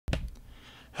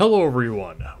Hello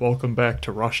everyone, welcome back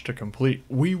to Rush to Complete.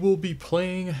 We will be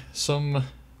playing some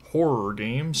horror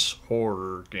games,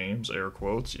 air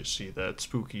quotes. You see that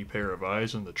spooky pair of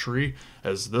eyes in the tree,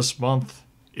 as this month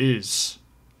is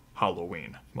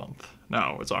Halloween month.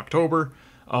 Now, it's October.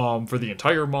 For the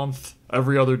entire month,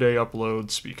 every other day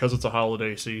uploads because it's a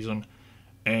holiday season,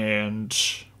 and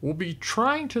we'll be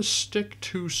trying to stick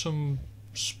to some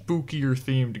spookier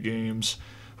themed games.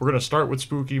 We're going to start with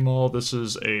Spooky Mall. This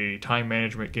is a time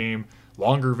management game,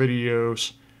 longer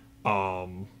videos.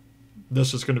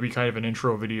 This is going to be kind of an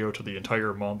intro video to the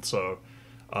entire month, so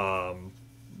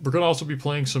we're going to also be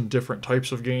playing some different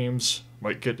types of games.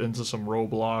 Might get into some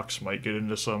Roblox, might get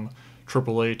into some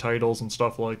AAA titles and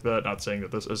stuff like that. Not saying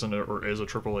that this isn't or is a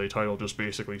AAA title, just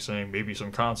basically saying maybe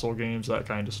some console games, that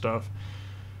kind of stuff.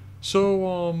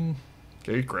 So,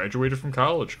 okay, graduated from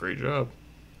college. Great job.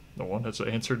 No one has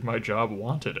answered my job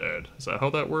wanted ad. Is that how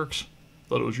that works? I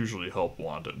thought it was usually help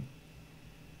wanted.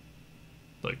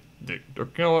 Like, you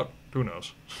know what? Who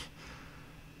knows?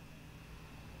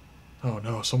 Oh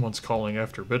no, someone's calling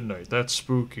after midnight. That's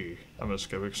spooky. I'm gonna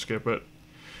skip it.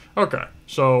 Okay,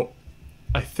 so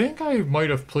I think I might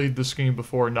have played this game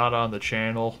before, not on the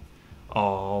channel.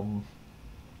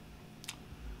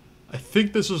 I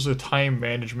think this is a time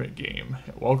management game.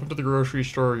 Welcome to the grocery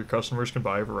store. Your customers can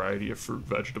buy a variety of fruit,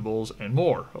 vegetables, and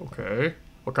more. Okay.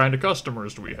 What kind of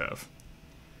customers do we have?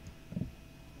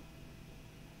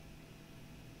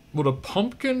 Would a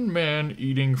pumpkin man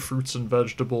eating fruits and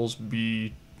vegetables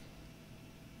be...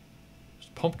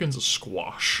 Pumpkin's a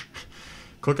squash.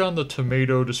 Click on the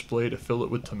tomato display to fill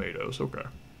it with tomatoes. Okay.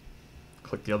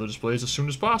 Click the other displays as soon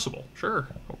as possible. Sure.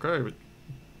 Okay.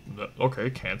 Okay,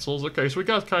 cancels. Okay, so we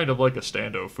got kind of like a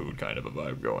stando food kind of a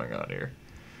vibe going on here.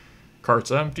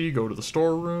 Cart's empty. Go to the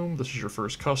storeroom. This is your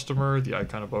first customer. The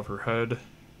icon above her head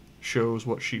shows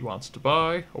what she wants to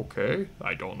buy. Okay,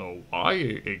 I don't know why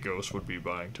a ghost would be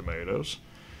buying tomatoes,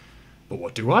 but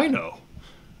what do I know?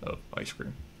 Oh, ice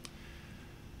cream.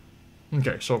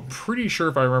 Okay, so I'm pretty sure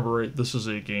if I remember right, this is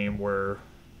a game where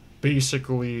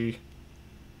basically...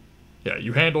 yeah,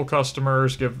 you handle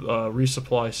customers, give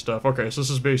resupply stuff. Okay, so this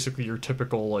is basically your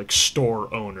typical like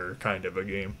store owner kind of a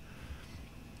game.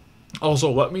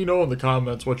 Also, let me know in the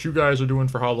comments what you guys are doing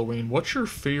for Halloween. What's your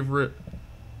favorite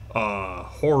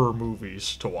horror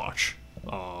movies to watch?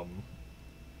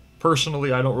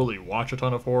 Personally, I don't really watch a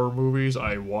ton of horror movies.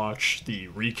 I watch the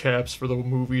recaps for the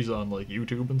movies on like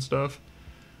YouTube and stuff.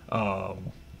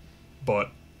 But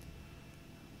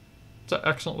is that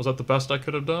excellent? Was that the best I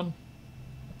could have done?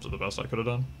 Was it the best I could have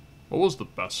done? What was the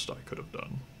best I could have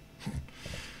done?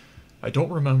 I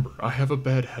don't remember. I have a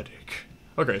bad headache.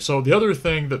 Okay, so the other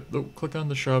thing that... click on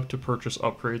the shop to purchase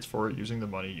upgrades for it using the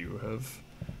money you have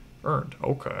earned.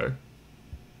 Okay.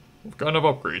 What kind of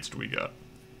upgrades do we got?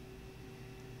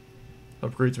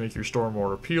 Upgrades make your store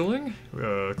more appealing.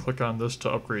 Click on this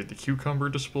to upgrade the cucumber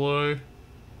display.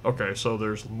 Okay, so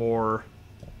there's more...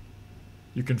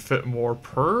 you can fit more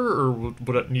per, or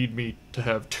would it need me to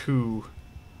have two...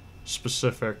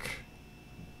 specific,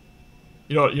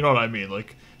 you know what I mean?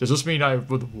 Like, does this mean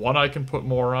with one I can put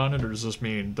more on it, or does this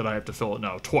mean that I have to fill it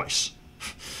now twice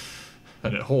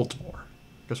and it holds more?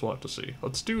 Guess we'll have to see.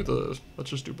 Let's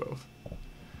just do both.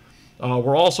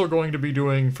 We're also going to be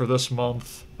doing for this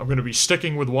month, I'm going to be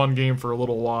sticking with one game for a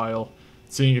little while,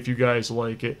 seeing if you guys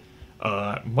like it.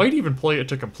 Might even play it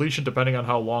to completion depending on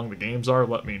how long the games are.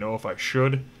 Let me know if I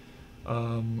should.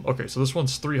 Okay, so this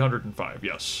one's 305,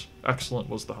 yes. Excellent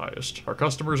was the highest. Our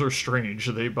customers are strange.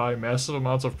 They buy massive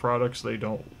amounts of products they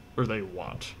don't, or they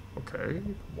want. Okay,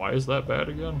 why is that bad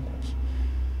again?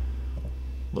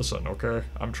 Listen, okay,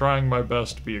 I'm trying my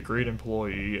best to be a great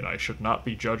employee, and I should not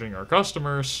be judging our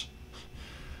customers.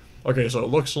 Okay, so it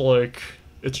looks like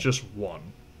it's just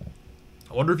one.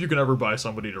 I wonder if you can ever buy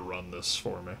somebody to run this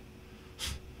for me.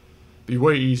 Be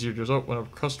way easier. Just when a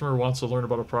customer wants to learn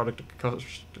about a product, a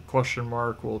question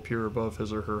mark will appear above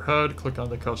his or her head. Click on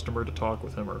the customer to talk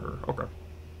with him or her. Okay.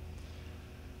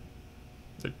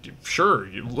 Sure,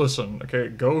 you listen. Okay,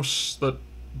 ghosts that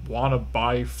want to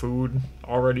buy food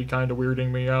already kind of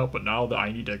weirding me out, but now that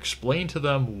I need to explain to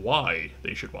them why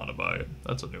they should want to buy it.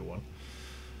 That's a new one.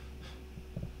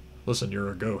 Listen, you're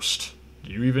a ghost.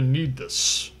 Do you even need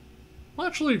this? Well,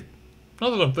 actually, now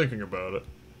that I'm thinking about it,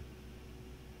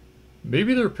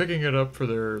 maybe they're picking it up for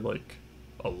their, like,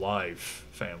 alive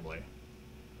family.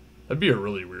 That'd be a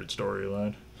really weird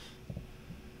storyline.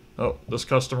 Oh, this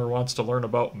customer wants to learn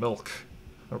about milk.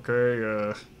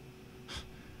 Okay,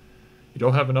 you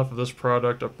don't have enough of this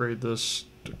product, upgrade this.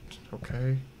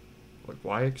 Okay. Like,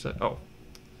 why exactly? Oh.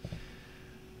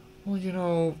 Well, you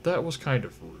know, that was kind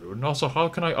of rude. And also, how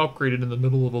can I upgrade it in the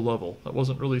middle of a level? That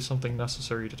wasn't really something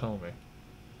necessary to tell me.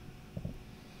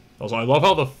 Also, I love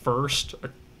how the first...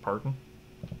 pardon?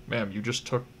 Ma'am, you just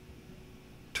took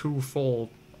 2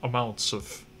 full amounts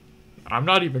of... I'm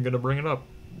not even gonna bring it up.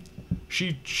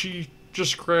 She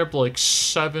just grabbed like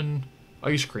 7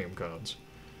 ice cream cones.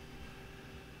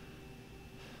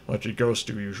 Legend Ghosts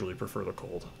do usually prefer the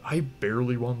cold. I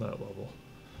barely won that level.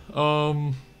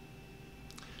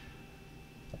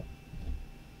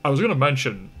 I was gonna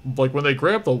mention, like, when they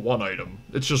grab the one item,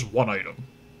 it's just one item.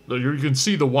 You can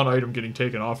see the one item getting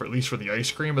taken off, at least for the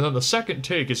ice cream, and then the second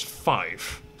take is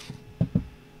 5.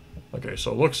 Okay,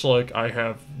 so it looks like I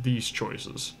have these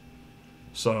choices.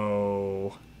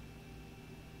 So...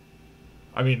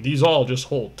 I mean, these all just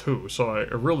hold 2, so I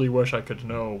really wish I could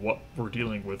know what we're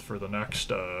dealing with for the next,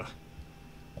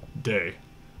 day.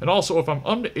 And also, if I'm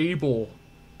unable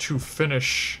to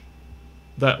finish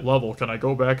that level, can I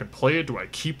go back and play it? Do I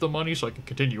keep the money so I can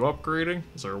continue upgrading?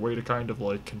 Is there a way to kind of,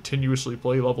 like, continuously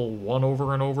play level 1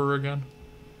 over and over again?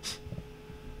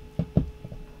 Of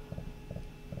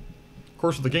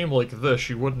course, with a game like this,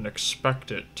 you wouldn't expect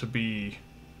it to be...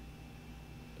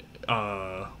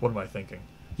 what am I thinking?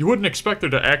 You wouldn't expect there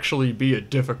to actually be a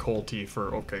difficulty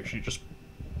for... Okay, she just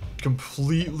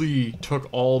completely took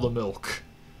all the milk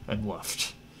and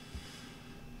left.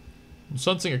 I'm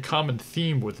sensing a common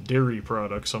theme with dairy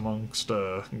products amongst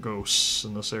ghosts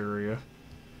in this area.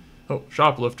 Oh,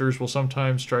 shoplifters will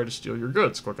sometimes try to steal your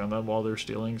goods. Click on them while they're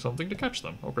stealing something to catch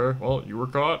them. Okay, well, you were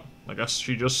caught. I guess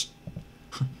she just...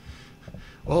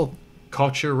 well,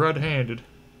 caught you red-handed.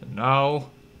 And now...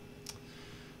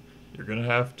 you're gonna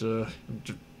have to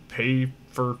pay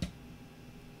for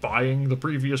buying the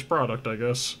previous product, I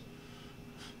guess.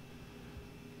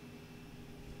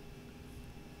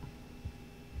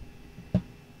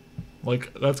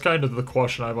 Like, that's kind of the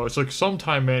question I've always... like, some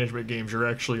time management games, you're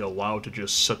actually allowed to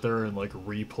just sit there and, like,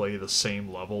 replay the same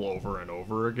level over and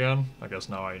over again. I guess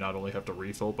now I not only have to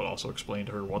refill, but also explain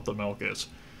to her what the milk is.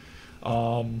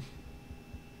 Other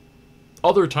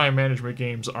time management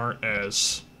games aren't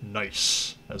as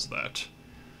nice as that.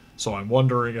 So I'm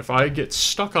wondering, if I get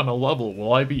stuck on a level,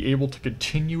 will I be able to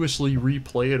continuously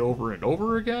replay it over and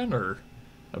over again, or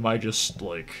am I just,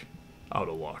 like, out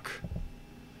of luck?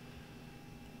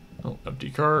 Oh,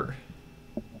 empty cart.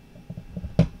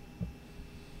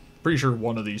 Pretty sure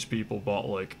one of these people bought,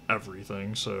 like,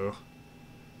 everything, so...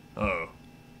 oh.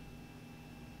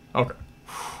 Okay.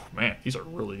 Man, these are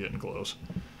really getting close.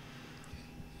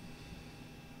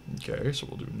 Okay, so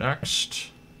we'll do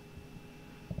next.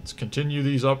 Let's continue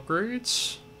these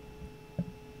upgrades.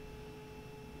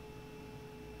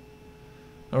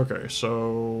 Okay,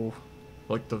 so...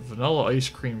 like, the vanilla ice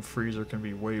cream freezer can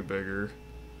be way bigger.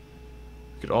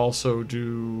 Could also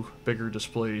do bigger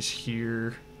displays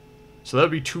here. So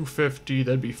that'd be 250,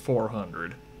 that'd be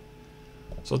 400.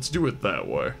 So let's do it that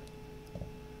way.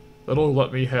 That'll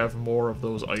let me have more of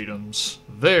those items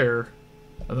there,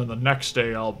 and then the next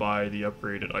day I'll buy the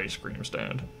upgraded ice cream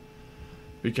stand.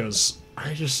 Because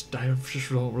I just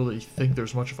don't really think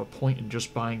there's much of a point in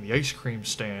just buying the ice cream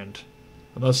stand,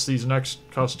 unless these next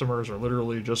customers are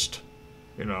literally just,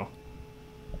 you know,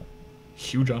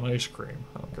 huge on ice cream.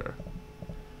 Okay.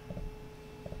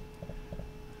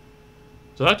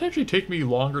 Does that actually take me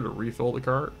longer to refill the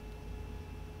cart?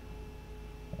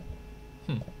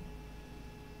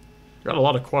 Got a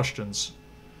lot of questions.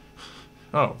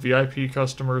 Oh, VIP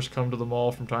customers come to the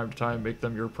mall from time to time, make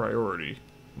them your priority.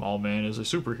 Mall man is a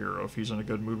superhero. If he's in a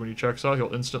good mood when he checks out,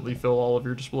 he'll instantly fill all of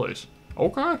your displays.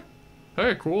 Okay.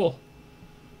 Hey, cool.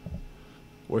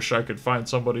 Wish I could find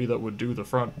somebody that would do the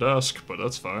front desk, but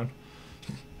that's fine.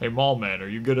 Hey, mall man, are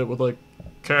you good at with, like,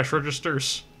 cash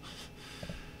registers?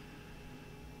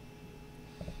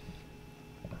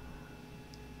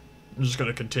 I'm just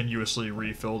gonna continuously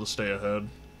refill to stay ahead.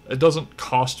 It doesn't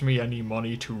cost me any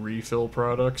money to refill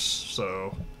products,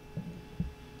 so...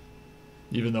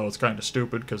 even though it's kind of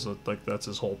stupid, because, like, that's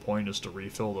his whole point, is to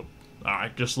refill the...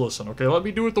 just listen, okay? Let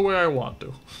me do it the way I want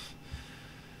to.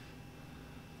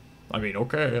 I mean,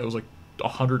 okay, it was like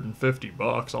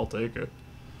 $150, I'll take it.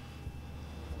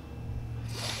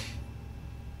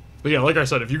 But yeah, like I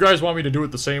said, if you guys want me to do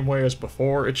it the same way as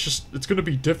before, it's gonna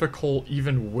be difficult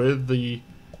even with the,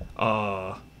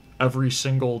 every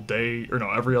single day, or no,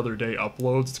 every other day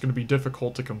uploads. It's gonna be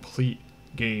difficult to complete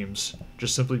games,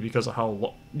 just simply because of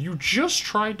how you just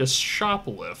tried to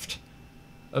shoplift,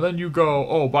 and then you go,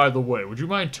 oh, by the way, would you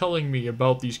mind telling me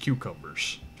about these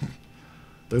cucumbers?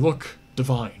 They look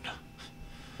divine.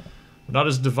 Not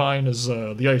as divine as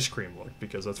the ice cream looked,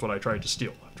 because that's what I tried to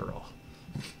steal, after all.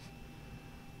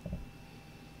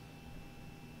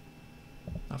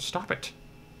 Now stop it.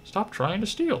 Stop trying to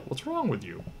steal. What's wrong with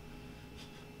you?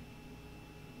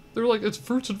 They're like, it's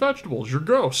fruits and vegetables. You're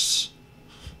ghosts.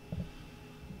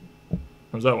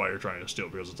 Or is that why you're trying to steal?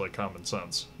 Because it's like common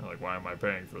sense. You're like, why am I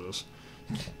paying for this?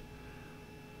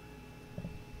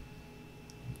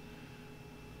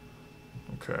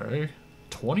 Okay.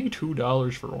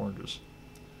 $22 for oranges.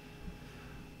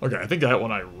 Okay, I think that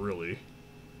one I really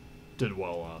did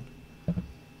well on.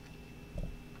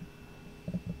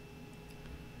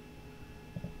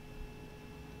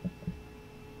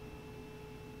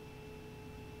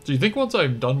 Do you think once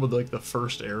I'm done with like the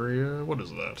first area, what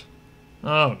is that?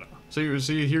 Oh no.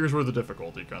 See, here's where the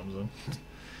difficulty comes in.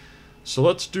 So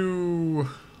let's do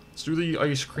the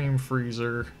ice cream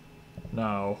freezer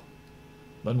now.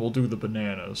 Then we'll do the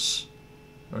bananas.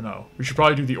 Or no, we should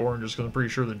probably do the oranges because I'm pretty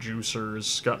sure the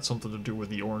juicer's got something to do with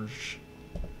the orange.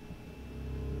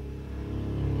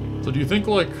 So do you think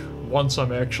like once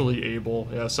I'm actually able,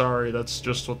 yeah, sorry, that's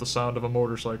just what the sound of a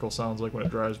motorcycle sounds like when it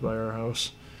drives by our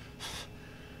house.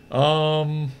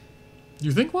 Do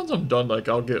you think once I'm done, like,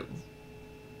 I'll get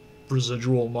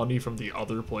residual money from the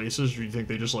other places, or do you think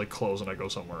they just, like, close and I go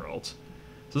somewhere else?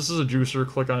 So this is a juicer.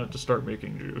 Click on it to start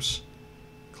making juice.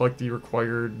 Collect the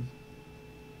required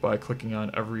by clicking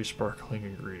on every sparkling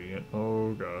ingredient.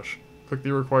 Oh, gosh. Click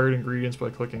the required ingredients by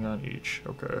clicking on each.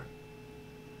 Okay.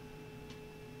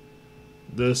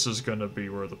 This is gonna be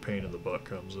where the pain in the butt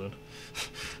comes in.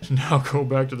 Now go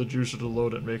back to the juicer to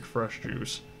load it and make fresh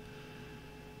juice.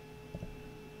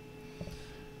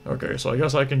 Okay, so I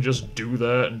guess I can just do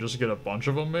that and just get a bunch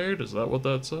of them made? Is that what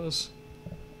that says?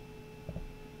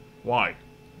 Why?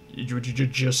 Would you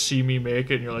just see me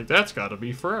make it and you're like, that's gotta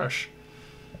be fresh?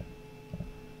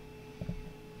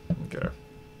 Okay.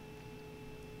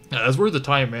 Now, that's where the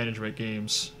time management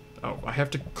games... Oh, I have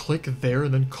to click there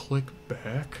and then click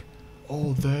back?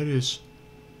 Oh, that is...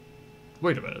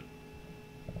 Wait a minute.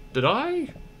 Did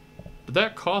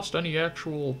that cost any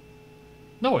actual...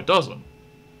 No, it doesn't.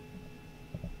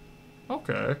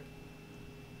 Okay.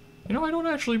 You know, I don't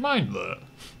actually mind that.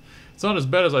 It's not as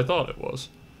bad as I thought it was.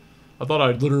 I thought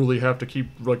I'd literally have to keep,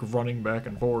 like, running back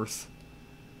and forth.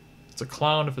 It's a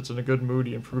clown. If it's in a good mood,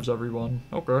 he improves everyone.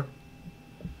 Okay.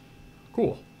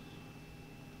 Cool.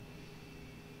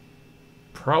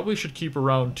 Probably should keep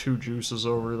around 2 juices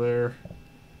over there.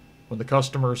 When the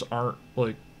customers aren't,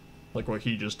 like what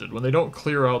he just did. When they don't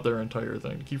clear out their entire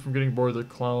thing. To keep from getting bored, the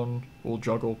clown will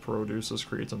juggle produce. This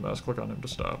creates a mess. Click on him to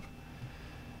stop.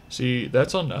 See,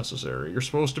 that's unnecessary. You're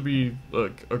supposed to be,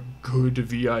 like, a good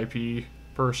VIP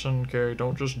person, okay?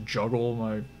 Don't just juggle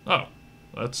my... Oh,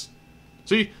 that's...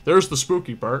 See, there's the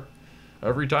spooky part.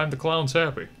 Every time the clown's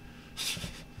happy.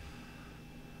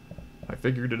 I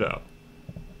figured it out.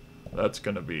 That's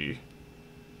gonna be...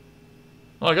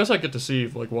 Well, I guess I get to see,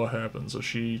 like, what happens if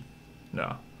she...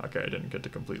 No, okay, I didn't get to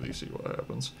completely see what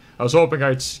happens. I was hoping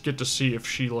I'd get to see if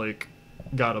she, like,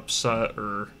 got upset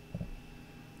or...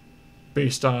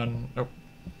 Based on... Oh,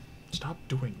 stop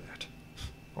doing that.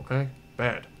 Okay?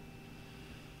 Bad.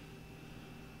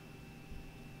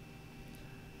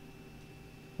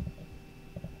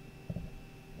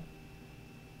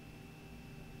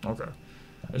 Okay.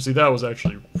 And see, that was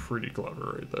actually pretty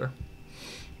clever right there.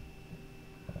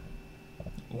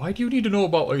 Why do you need to know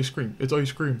about ice cream? It's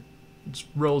ice cream. It's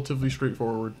relatively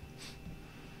straightforward.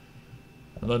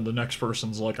 And then the next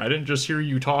person's like, I didn't just hear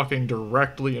you talking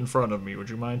directly in front of me.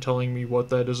 Would you mind telling me what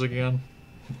that is again?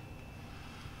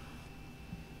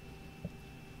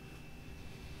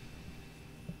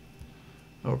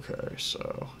 Okay,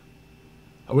 so...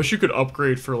 I wish you could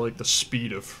upgrade for, like, the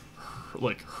speed of,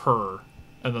 like, her.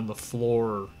 And then the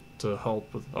floor to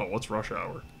help with... Oh, what's rush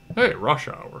hour? Hey, rush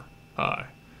hour. Hi.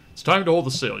 It's time to hold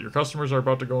the sale. Your customers are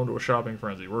about to go into a shopping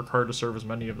frenzy. Work hard to serve as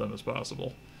many of them as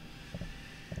possible.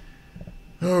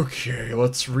 Okay,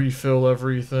 let's refill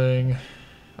everything.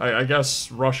 I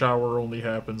guess rush hour only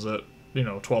happens at,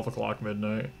 12 o'clock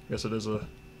midnight. I guess it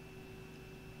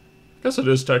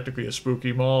is technically a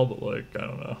spooky mall, but, like, I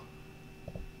don't know.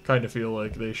 Kind of feel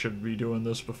like they should be doing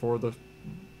this before the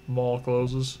mall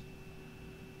closes.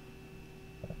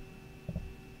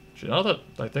 Now that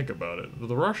I think about it,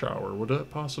 the rush hour, would it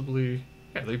possibly...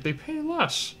 Yeah, they pay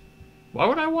less. Why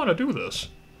would I want to do this?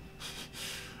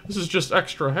 This is just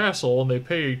extra hassle, and they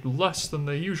pay less than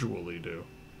they usually do.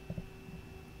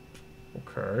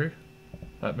 Okay.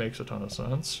 That makes a ton of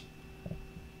sense.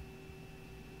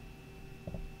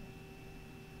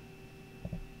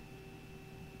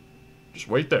 Just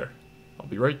wait there. I'll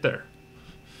be right there.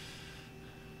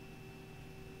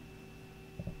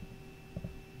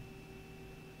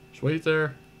 Just wait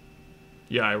there.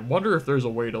 Yeah, I wonder if there's a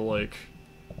way to, like...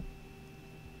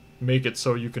 make it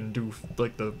so you can do,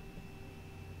 like, the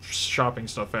shopping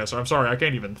stuff faster. I'm sorry, I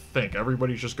can't even think.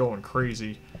 Everybody's just going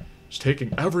crazy. Just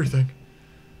taking everything.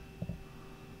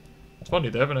 It's funny,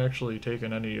 they haven't actually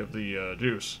taken any of the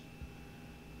juice.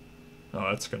 Oh,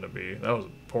 that's gonna be... That was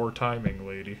poor timing,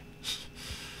 lady.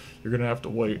 You're gonna have to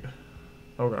wait.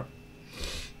 Okay.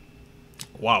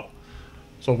 Wow.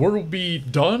 So we'll be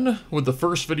done with the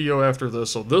first video after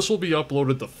this. So this will be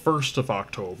uploaded the 1st of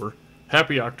October.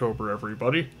 Happy October,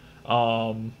 everybody.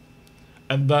 And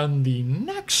then the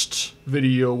next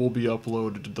video will be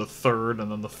uploaded the 3rd,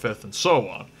 and then the 5th, and so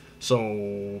on.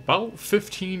 So about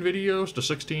 15 videos to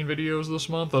 16 videos this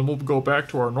month, and we'll go back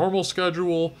to our normal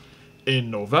schedule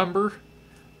in November.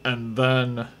 And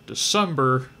then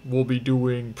December, we'll be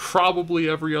doing probably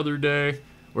every other day.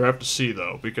 We'll have to see,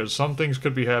 though, because some things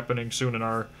could be happening soon in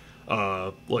our,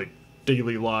 like,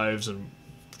 daily lives, and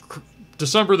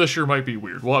December this year might be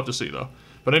weird. We'll have to see, though.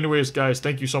 But anyways, guys,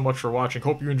 thank you so much for watching.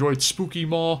 Hope you enjoyed Spooky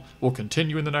Mall. We'll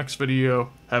continue in the next video.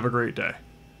 Have a great day.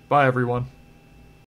 Bye, everyone.